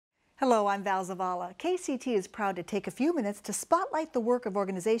Hello, I'm Val Zavala. KCET is proud to take a few minutes to spotlight the work of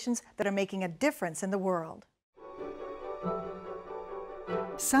organizations that are making a difference in the world.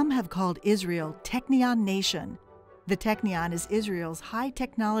 Some have called Israel Technion Nation. The Technion is Israel's high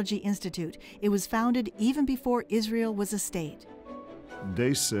technology institute. It was founded even before Israel was a state.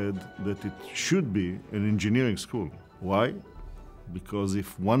 They said that it should be an engineering school. Why? Because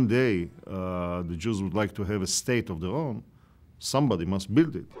if one day the Jews would like to have a state of their own, somebody must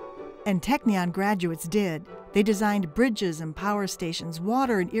build it. And Technion graduates did. They designed bridges and power stations,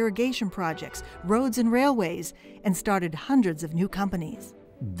 water and irrigation projects, roads and railways, and started hundreds of new companies.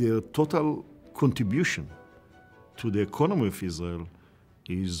 Their total contribution to the economy of Israel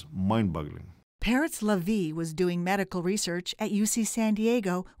is mind-boggling. Peretz Lavie was doing medical research at UC San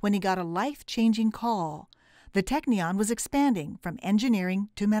Diego when he got a life-changing call. The Technion was expanding from engineering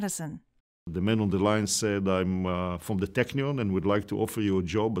to medicine. The man on the line said, I'm from the Technion and would like to offer you a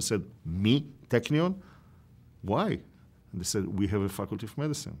job. I said, me, Technion? Why? And they said, we have a faculty of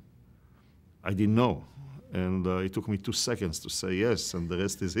medicine. I didn't know. And it took me 2 seconds to say yes, and the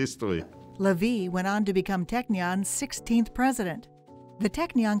rest is history. Lavie went on to become Technion's 16th president. The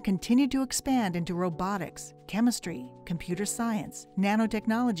Technion continued to expand into robotics, chemistry, computer science,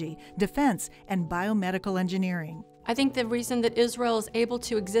 nanotechnology, defense, and biomedical engineering. I think the reason that Israel is able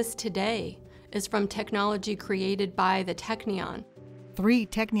to exist today is from technology created by the Technion. 3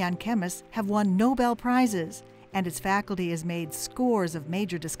 Technion chemists have won Nobel Prizes, and its faculty has made scores of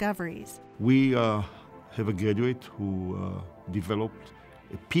major discoveries. We have a graduate who developed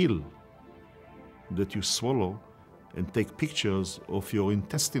a pill that you swallow and take pictures of your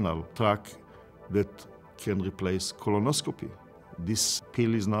intestinal tract that can replace colonoscopy. This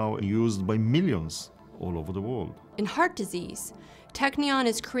pill is now used by millions all over the world. In heart disease, Technion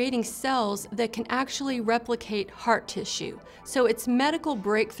is creating cells that can actually replicate heart tissue, so its medical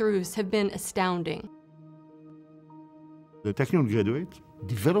breakthroughs have been astounding. The Technion graduate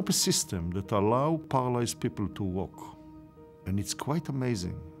developed a system that allows paralyzed people to walk. And it's quite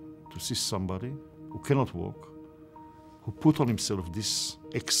amazing to see somebody who cannot walk, who put on himself this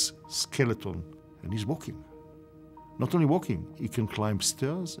exoskeleton and he's walking. Not only walking, he can climb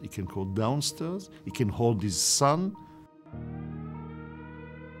stairs, he can go downstairs, he can hold his son.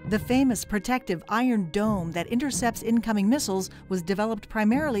 The famous protective iron dome that intercepts incoming missiles was developed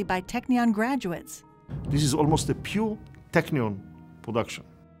primarily by Technion graduates. This is almost a pure Technion production.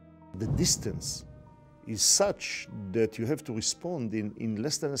 The distance is such that you have to respond in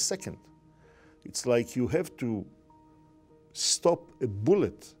less than a second. It's like you have to stop a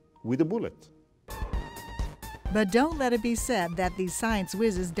bullet with a bullet. But don't let it be said that these science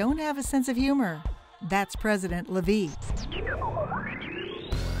whizzes don't have a sense of humor. That's President Lavie.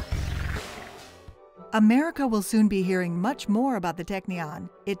 America will soon be hearing much more about the Technion.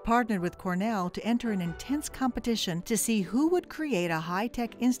 It partnered with Cornell to enter an intense competition to see who would create a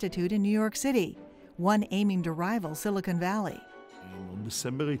high-tech institute in New York City, one aiming to rival Silicon Valley. On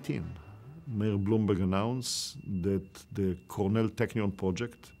December 18, Mayor Bloomberg announced that the Cornell Technion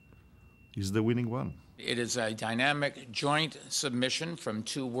project is the winning one. It is a dynamic joint submission from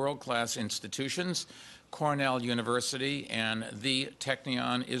 2 world-class institutions, Cornell University and the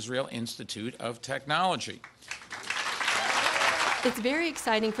Technion Israel Institute of Technology. It's very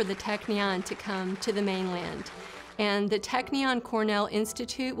exciting for the Technion to come to the mainland. And the Technion Cornell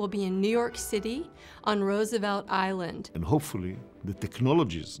Institute will be in New York City on Roosevelt Island. And hopefully the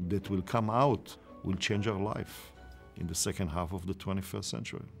technologies that will come out will change our life in the second half of the 21st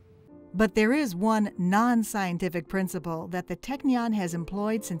century. But there is one non-scientific principle that the Technion has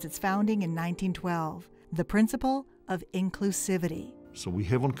employed since its founding in 1912, the principle of inclusivity. So we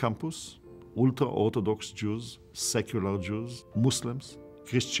have on campus ultra-Orthodox Jews, secular Jews, Muslims,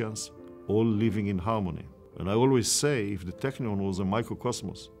 Christians, all living in harmony. And I always say, if the Technion was a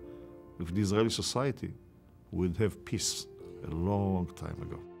microcosmos, if the Israeli society would have peace a long time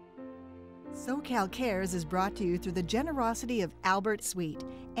ago. SoCal Cares is brought to you through the generosity of Albert Sweet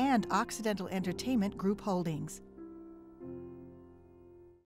and Occidental Entertainment Group Holdings.